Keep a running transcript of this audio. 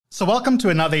So welcome to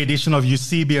another edition of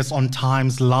Eusebius on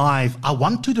Times Live. I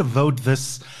want to devote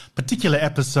this particular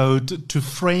episode to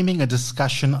framing a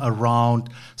discussion around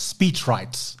speech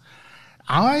rights.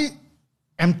 I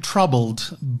am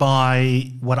troubled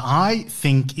by what I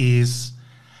think is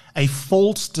a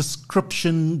false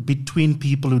description between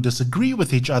people who disagree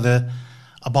with each other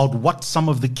about what some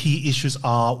of the key issues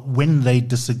are when they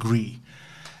disagree.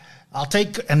 I'll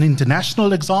take an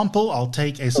international example, I'll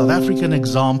take a South African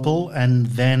example, and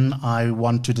then I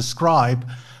want to describe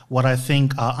what I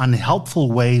think are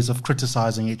unhelpful ways of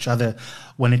criticizing each other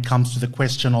when it comes to the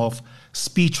question of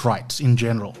speech rights in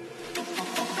general.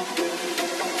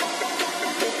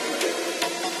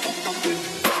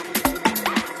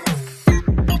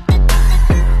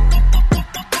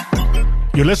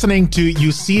 You're listening to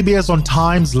Eusebius on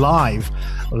Times Live.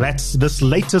 That's this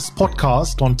latest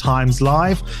podcast on Times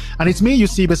Live. And it's me,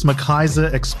 Eusebius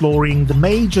McKaiser, exploring the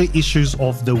major issues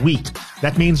of the week.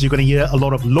 That means you're going to hear a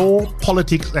lot of law,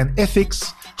 politics, and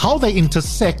ethics, how they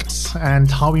intersect,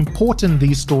 and how important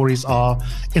these stories are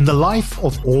in the life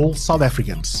of all South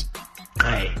Africans.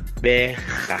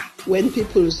 When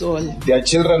people zone, their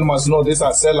children must know these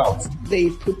are sellouts. They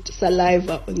put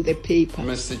saliva on the paper.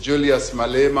 Mr. Julius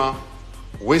Malema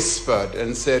whispered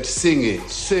and said, sing it,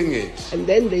 sing it. And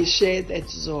then they share that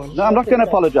zone. No, I'm not going to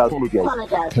apologize.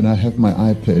 Can I have my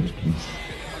iPad, please?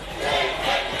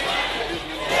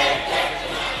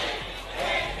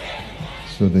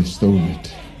 So they stole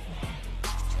it.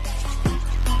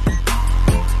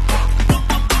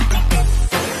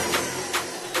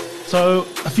 So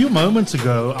a few moments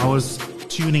ago, I was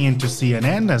tuning into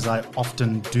CNN, as I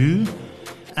often do,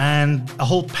 and a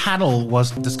whole panel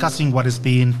was discussing what has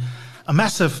been a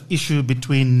massive issue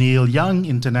between Neil Young,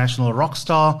 international rock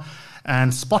star,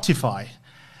 and Spotify.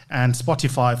 And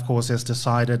Spotify, of course, has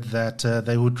decided that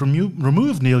they would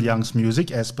remove Neil Young's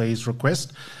music as per his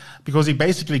request, because he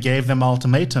basically gave them an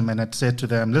ultimatum and had said to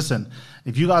them, listen,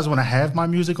 if you guys want to have my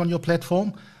music on your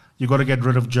platform, you've got to get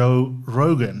rid of Joe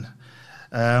Rogan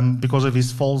because of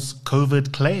his false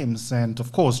COVID claims. And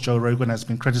of course, Joe Rogan has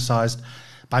been criticized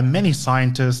by many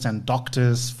scientists and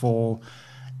doctors for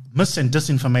mis- and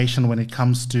disinformation when it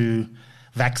comes to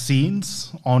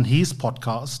vaccines on his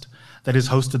podcast that is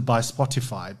hosted by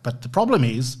Spotify. But the problem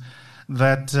is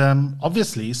that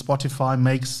obviously Spotify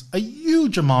makes a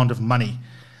huge amount of money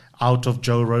out of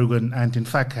Joe Rogan, and in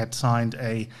fact had signed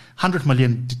a $100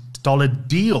 million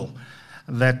deal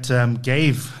that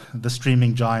gave the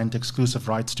streaming giant exclusive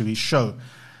rights to his show.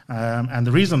 And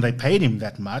the reason they paid him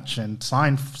that much and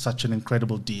signed such an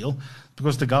incredible deal,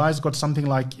 because the guy's got something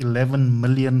like 11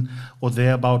 million or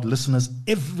thereabout listeners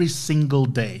every single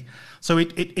day. So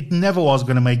it never was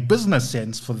going to make business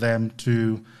sense for them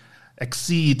to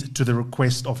accede to the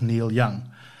request of Neil Young.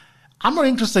 I'm not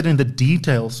interested in the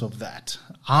details of that.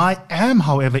 I am,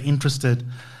 however, interested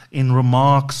in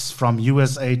remarks from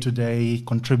USA Today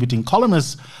contributing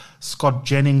columnist Scott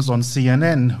Jennings on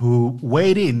CNN, who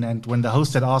weighed in, and when the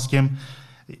host had asked him,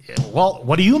 well,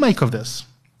 what do you make of this?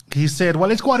 He said,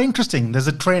 well, it's quite interesting. There's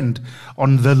a trend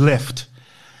on the left.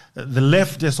 The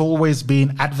left has always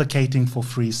been advocating for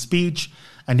free speech,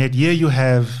 and yet here you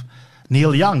have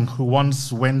Neil Young, who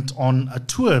once went on a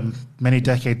tour many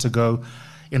decades ago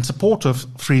in support of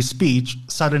free speech,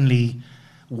 suddenly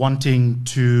wanting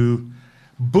to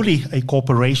bully a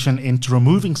corporation into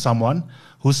removing someone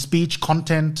whose speech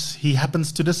content he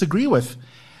happens to disagree with.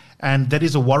 And that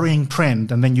is a worrying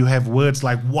trend. And then you have words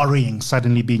like worrying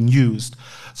suddenly being used.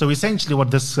 So essentially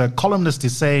what this columnist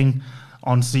is saying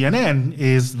on CNN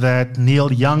is that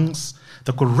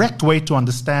the correct way to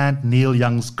understand Neil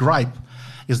Young's gripe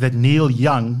is that Neil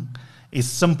Young is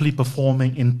simply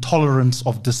performing intolerance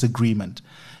of disagreement.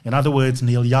 In other words,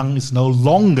 Neil Young is no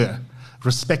longer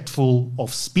respectful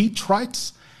of speech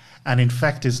rights, and in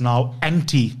fact is now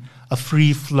anti a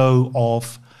free flow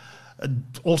of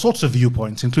all sorts of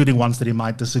viewpoints, including ones that he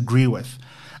might disagree with.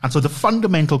 And so the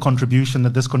fundamental contribution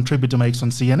that this contributor makes on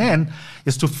CNN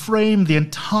is to frame the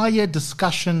entire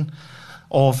discussion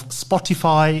of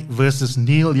Spotify versus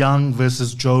Neil Young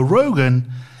versus Joe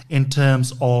Rogan in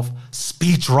terms of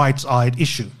speech rights-eyed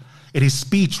issue. It is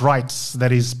speech rights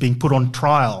that is being put on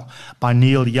trial by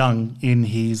Neil Young in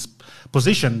his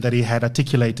position that he had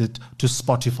articulated to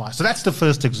Spotify. So that's the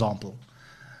first example.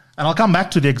 And I'll come back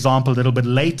to the example a little bit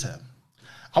later.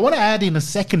 I want to add in a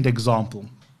second example.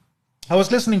 I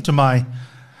was listening to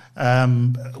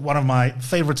one of my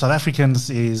favorite South Africans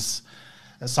is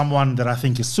someone that I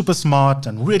think is super smart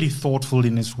and really thoughtful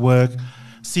in his work,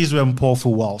 Sizwe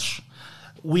Mpofu-Walsh.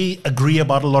 We agree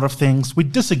about a lot of things, we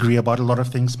disagree about a lot of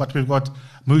things, but we've got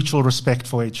mutual respect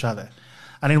for each other.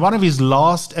 And in one of his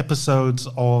last episodes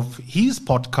of his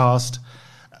podcast,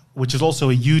 which is also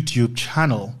a YouTube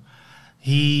channel,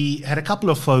 he had a couple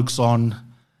of folks on.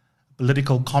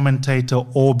 Political commentator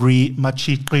Aubrey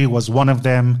Machitri was one of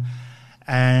them.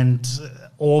 And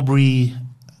Aubrey,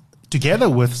 together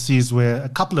with Sizwe a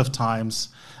couple of times,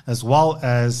 as well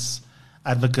as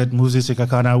Advocate Moses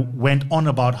Sikakana, went on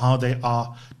about how they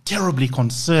are terribly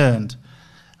concerned,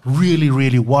 really,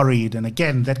 really worried. And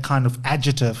again, that kind of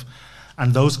adjective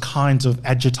and those kinds of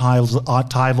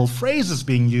adjectival phrases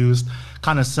being used,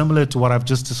 kind of similar to what I've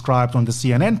just described on the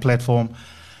CNN platform.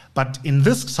 But in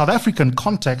this South African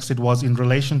context, it was in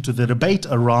relation to the debate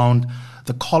around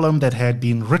the column that had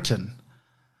been written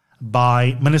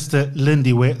by Minister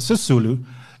Lindiwe Sisulu,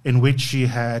 in which she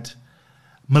had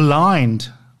maligned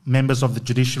members of the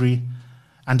judiciary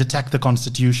and attacked the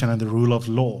Constitution and the rule of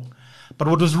law. But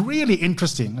what was really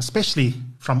interesting, especially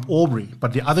from Aubrey,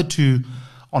 but the other two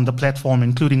on the platform,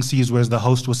 including Sizwe as the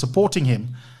host, were supporting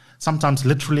him, sometimes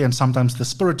literally and sometimes the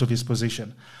spirit of his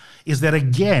position, is that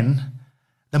again,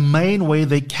 the main way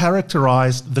they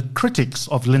characterized the critics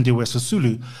of Lindiwe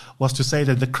Sisulu was to say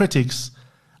that the critics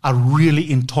are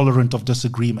really intolerant of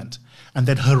disagreement and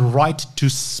that her right to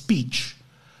speech,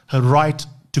 her right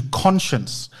to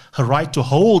conscience, her right to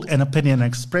hold an opinion and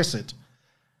express it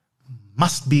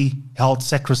must be held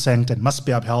sacrosanct and must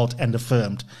be upheld and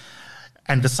affirmed.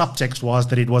 And the subtext was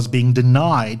that it was being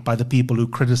denied by the people who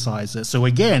criticize her. So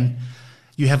again,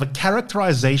 you have a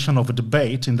characterization of a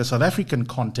debate in the South African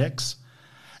context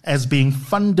as being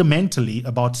fundamentally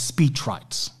about speech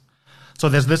rights. So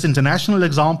there's this international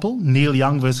example, Neil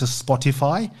Young versus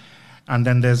Spotify, and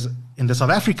then there's, in the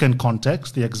South African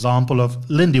context, the example of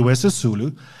Lindiwe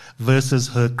Sisulu versus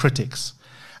her critics.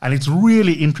 And it's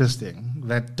really interesting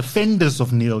that defenders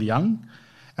of Neil Young,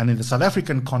 and in the South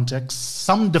African context,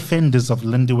 some defenders of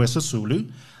Lindiwe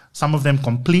Sisulu, some of them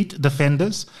complete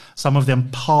defenders, some of them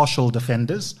partial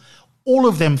defenders, all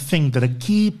of them think that a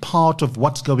key part of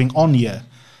what's going on here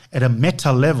at a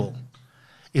meta level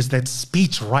is that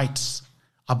speech rights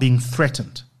are being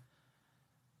threatened.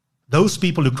 Those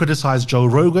people who criticize Joe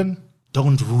Rogan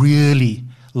don't really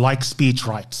like speech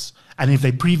rights. And if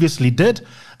they previously did,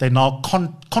 they're now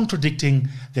contradicting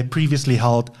their previously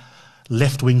held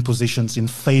left-wing positions in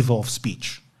favor of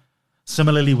speech.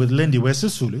 Similarly with Lindiwe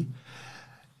Sisulu,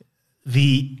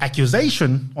 the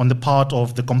accusation on the part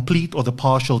of the complete or the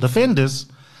partial defenders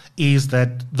is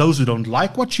that those who don't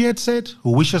like what she had said,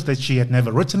 who wishes that she had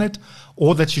never written it,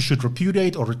 or that she should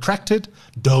repudiate or retract it,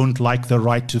 don't like the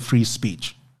right to free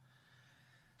speech.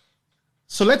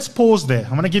 So let's pause there.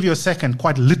 I'm going to give you a second,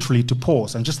 quite literally, to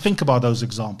pause and just think about those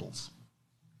examples.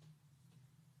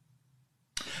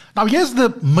 Now, here's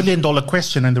the million-dollar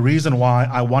question and the reason why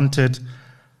I wanted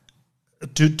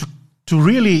to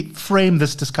really frame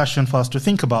this discussion for us to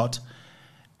think about.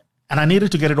 And I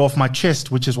needed to get it off my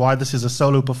chest, which is why this is a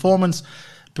solo performance,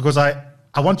 because I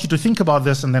want you to think about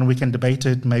this and then we can debate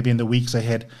it maybe in the weeks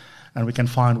ahead and we can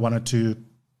find one or two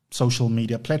social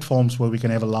media platforms where we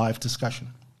can have a live discussion.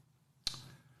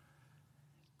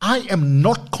 I am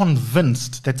not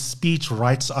convinced that speech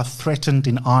rights are threatened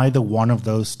in either one of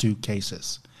those two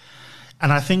cases.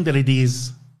 And I think that it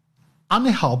is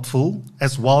unhelpful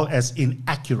as well as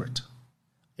inaccurate.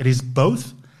 It is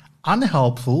both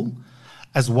unhelpful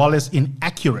as well as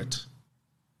inaccurate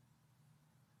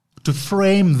to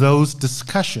frame those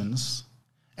discussions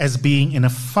as being in a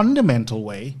fundamental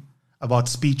way about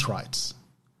speech rights.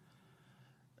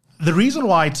 The reason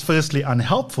why it's firstly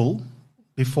unhelpful,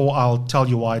 before I'll tell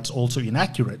you why it's also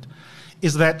inaccurate,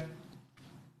 is that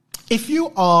if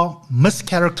you are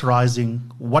mischaracterizing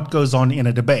what goes on in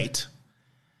a debate,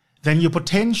 then you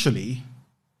potentially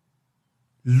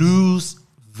lose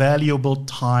valuable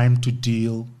time to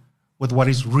deal with what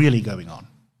is really going on.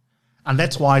 And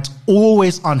that's why it's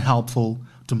always unhelpful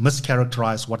to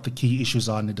mischaracterize what the key issues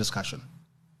are in the discussion.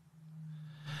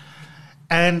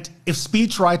 And if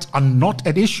speech rights are not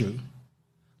at issue,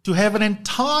 to have an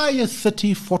entire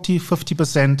 30, 40,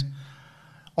 50%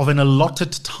 of an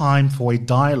allotted time for a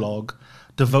dialogue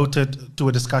devoted to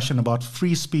a discussion about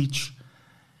free speech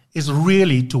is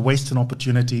really to waste an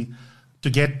opportunity to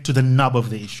get to the nub of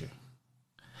the issue.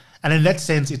 And in that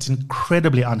sense, it's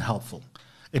incredibly unhelpful.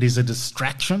 It is a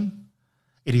distraction.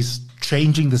 It is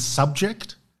changing the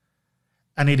subject.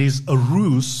 And it is a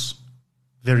ruse,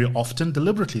 very often,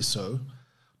 deliberately so,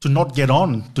 to not get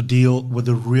on to deal with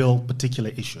the real particular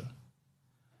issue.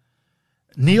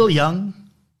 Neil Young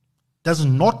does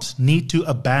not need to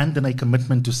abandon a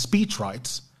commitment to speech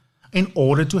rights in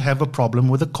order to have a problem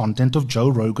with the content of Joe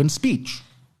Rogan's speech.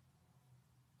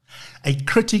 A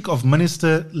critic of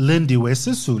Minister Lindiwe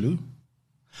Sisulu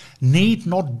need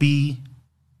not be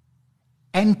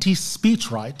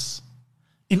anti-speech rights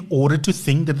in order to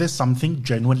think that there's something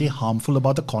genuinely harmful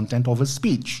about the content of a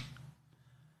speech.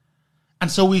 And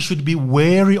so we should be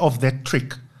wary of that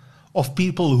trick of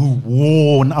people who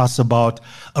warn us about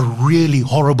a really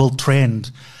horrible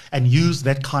trend and use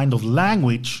that kind of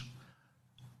language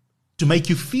to make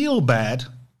you feel bad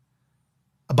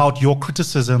about your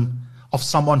criticism of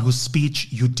someone whose speech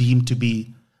you deem to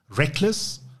be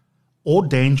reckless or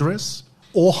dangerous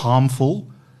or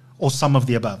harmful or some of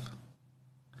the above.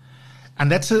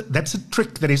 And that's a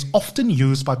trick that is often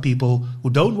used by people who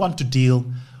don't want to deal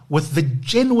with the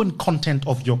genuine content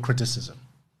of your criticism.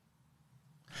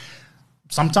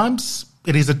 Sometimes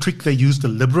it is a trick they use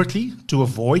deliberately to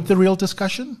avoid the real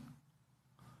discussion.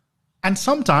 And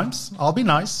sometimes, I'll be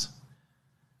nice,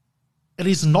 it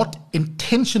is not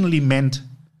intentionally meant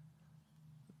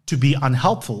to be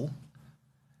unhelpful.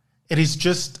 It is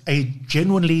just a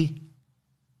genuinely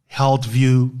held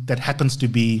view that happens to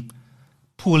be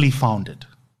poorly founded.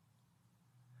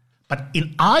 But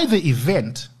in either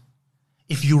event,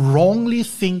 if you wrongly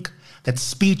think that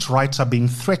speech rights are being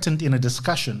threatened in a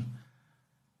discussion,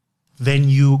 then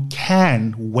you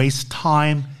can waste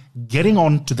time getting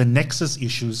on to the nexus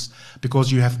issues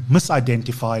because you have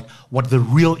misidentified what the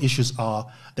real issues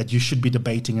are that you should be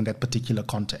debating in that particular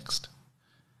context.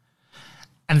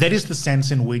 And that is the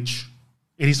sense in which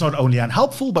it is not only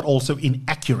unhelpful, but also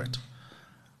inaccurate.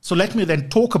 So let me then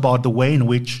talk about the way in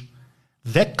which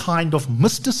that kind of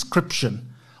misdescription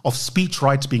of speech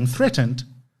rights being threatened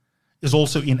is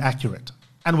also inaccurate.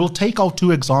 And we'll take our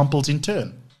two examples in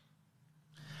turn.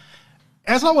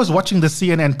 As I was watching the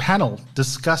CNN panel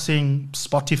discussing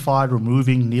Spotify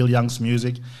removing Neil Young's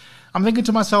music, I'm thinking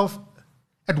to myself,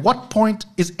 at what point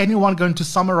is anyone going to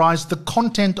summarize the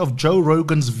content of Joe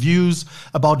Rogan's views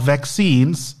about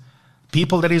vaccines,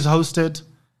 people that he's hosted?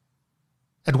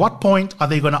 At what point are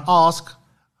they going to ask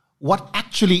what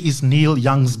actually is Neil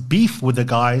Young's beef with the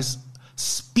guy's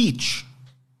speech?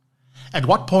 At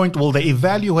what point will they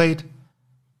evaluate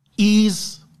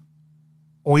is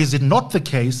it not the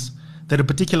case that a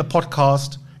particular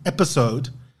podcast episode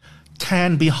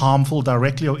can be harmful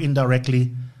directly or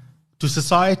indirectly to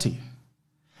society?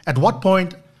 At what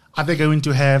point are they going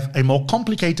to have a more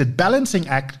complicated balancing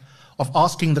act of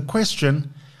asking the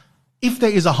question, if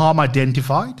there is a harm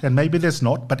identified, and maybe there's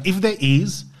not, but if there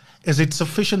is it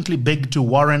sufficiently big to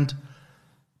warrant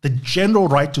the general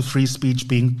right to free speech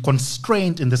being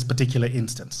constrained in this particular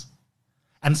instance?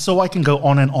 And so I can go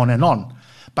on and on and on.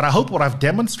 But I hope what I've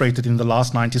demonstrated in the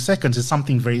last 90 seconds is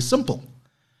something very simple.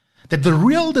 That the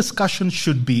real discussion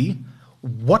should be,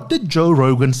 what did Joe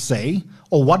Rogan say,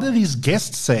 or what did these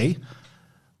guests say?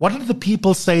 What did the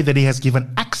people say that he has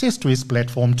given access to his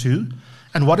platform to?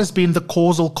 And what has been the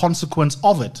causal consequence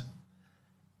of it?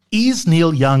 Is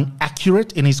Neil Young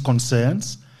accurate in his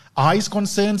concerns? Are his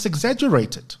concerns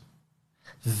exaggerated?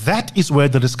 That is where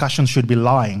the discussion should be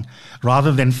lying,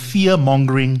 rather than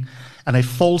fear-mongering and a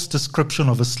false description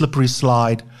of a slippery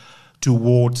slide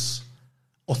towards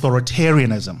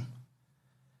authoritarianism.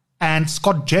 And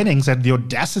Scott Jennings had the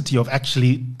audacity of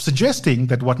actually suggesting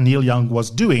that what Neil Young was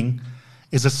doing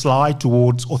is a slide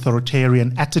towards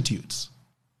authoritarian attitudes.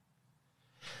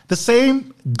 The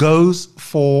same goes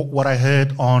for what I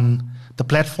heard on the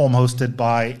platform hosted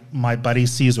by my buddy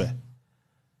Sizwe.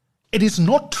 It is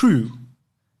not true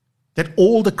that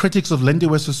all the critics of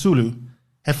Lindiwe Sisulu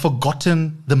have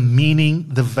forgotten the meaning,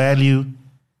 the value,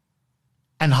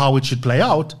 and how it should play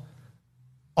out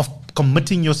of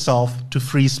committing yourself to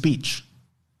free speech.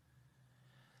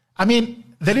 I mean,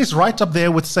 that is right up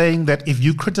there with saying that if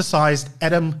you criticized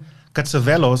Adam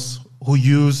Katsavelos, who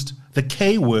used the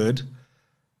K word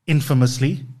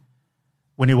infamously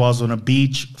when he was on a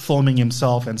beach filming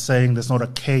himself and saying there's not a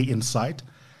K in sight,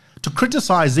 to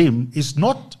criticize him is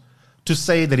not to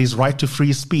say that his right to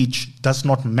free speech does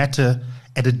not matter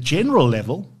at a general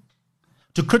level.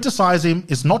 To criticize him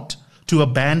is not to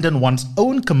abandon one's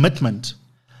own commitment,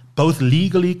 both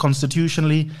legally,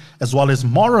 constitutionally, as well as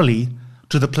morally,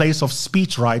 to the place of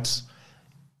speech rights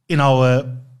in our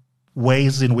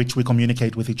ways in which we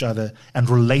communicate with each other and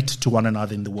relate to one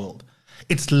another in the world.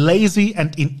 It's lazy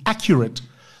and inaccurate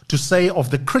to say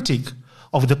of the critic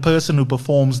of the person who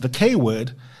performs the K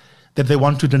word that they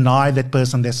want to deny that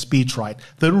person their speech right.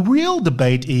 The real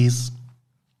debate is,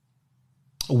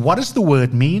 what does the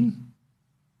word mean?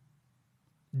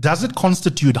 Does it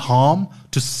constitute harm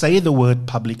to say the word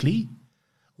publicly?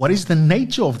 What is the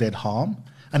nature of that harm?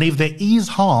 And if there is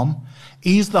harm,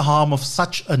 is the harm of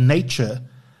such a nature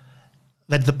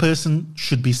that the person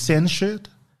should be censured?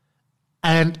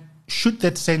 And should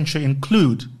that censure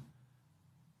include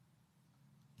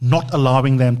not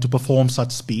allowing them to perform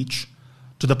such speech,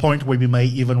 to the point where we may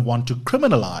even want to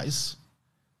criminalize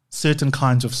certain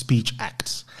kinds of speech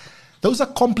acts. Those are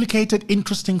complicated,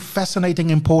 interesting,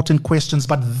 fascinating, important questions,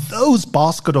 but those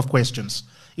basket of questions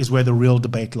is where the real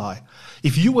debate lie.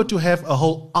 If you were to have a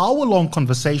whole hour-long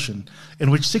conversation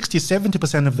in which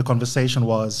 60-70% of the conversation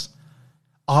was,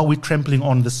 are we trampling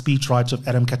on the speech rights of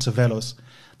Adam Katsavelos,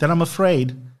 then I'm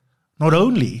afraid not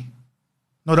only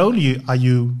are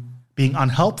you being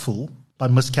unhelpful by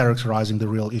mischaracterizing the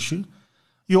real issue,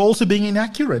 you're also being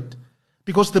inaccurate,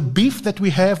 because the beef that we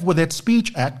have with that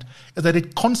speech act is that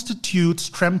it constitutes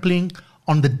trampling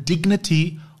on the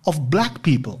dignity of black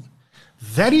people.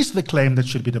 That is the claim that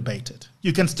should be debated.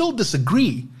 You can still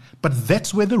disagree, but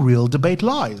that's where the real debate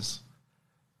lies.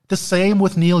 The same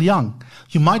with Neil Young.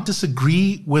 You might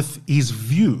disagree with his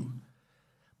view,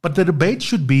 but the debate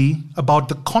should be about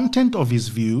the content of his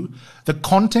view, the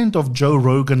content of Joe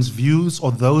Rogan's views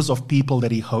or those of people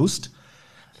that he hosts.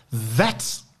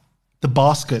 That's the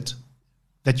basket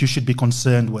that you should be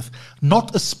concerned with,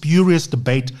 not a spurious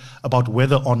debate about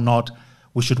whether or not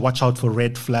we should watch out for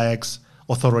red flags,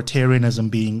 authoritarianism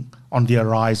being on the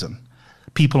horizon,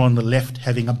 people on the left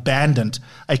having abandoned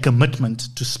a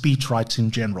commitment to speech rights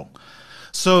in general.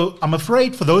 So I'm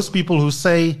afraid for those people who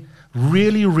say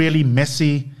really, really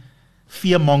messy,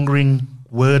 fear-mongering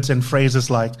words and phrases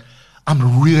like,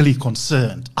 I'm really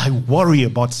concerned, I worry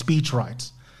about speech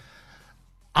rights,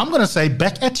 I'm going to say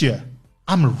back at you,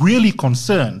 I'm really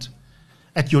concerned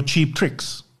at your cheap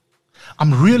tricks.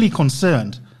 I'm really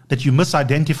concerned that you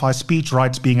misidentify speech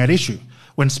rights being at issue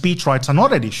when speech rights are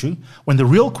not at issue, when the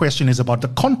real question is about the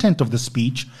content of the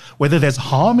speech, whether there's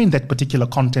harm in that particular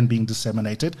content being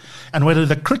disseminated, and whether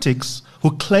the critics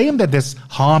who claim that there's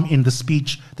harm in the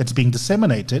speech that's being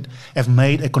disseminated have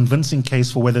made a convincing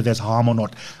case for whether there's harm or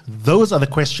not. Those are the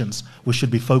questions we should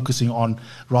be focusing on,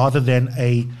 rather than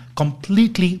a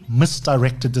completely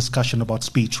misdirected discussion about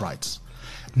speech rights.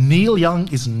 Neil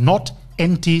Young is not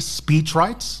anti-speech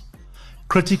rights.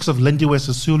 Critics of Lindiwe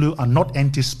Sisulu are not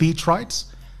anti-speech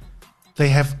rights. They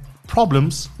have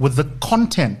problems with the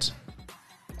content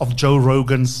of Joe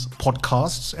Rogan's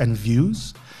podcasts and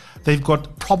views. They've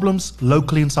got problems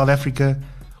locally in South Africa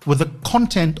with the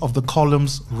content of the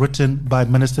columns written by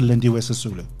Minister Lindiwe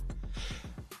Sisulu.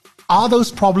 Are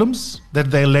those problems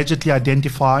that they allegedly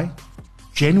identify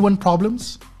genuine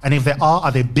problems? And if they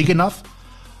are they big enough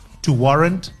to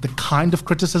warrant the kind of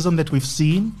criticism that we've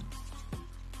seen?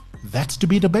 That's to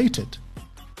be debated.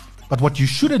 But what you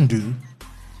shouldn't do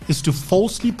is to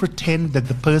falsely pretend that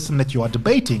the person that you are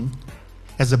debating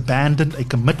has abandoned a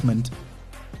commitment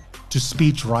to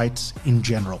speech rights in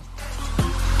general.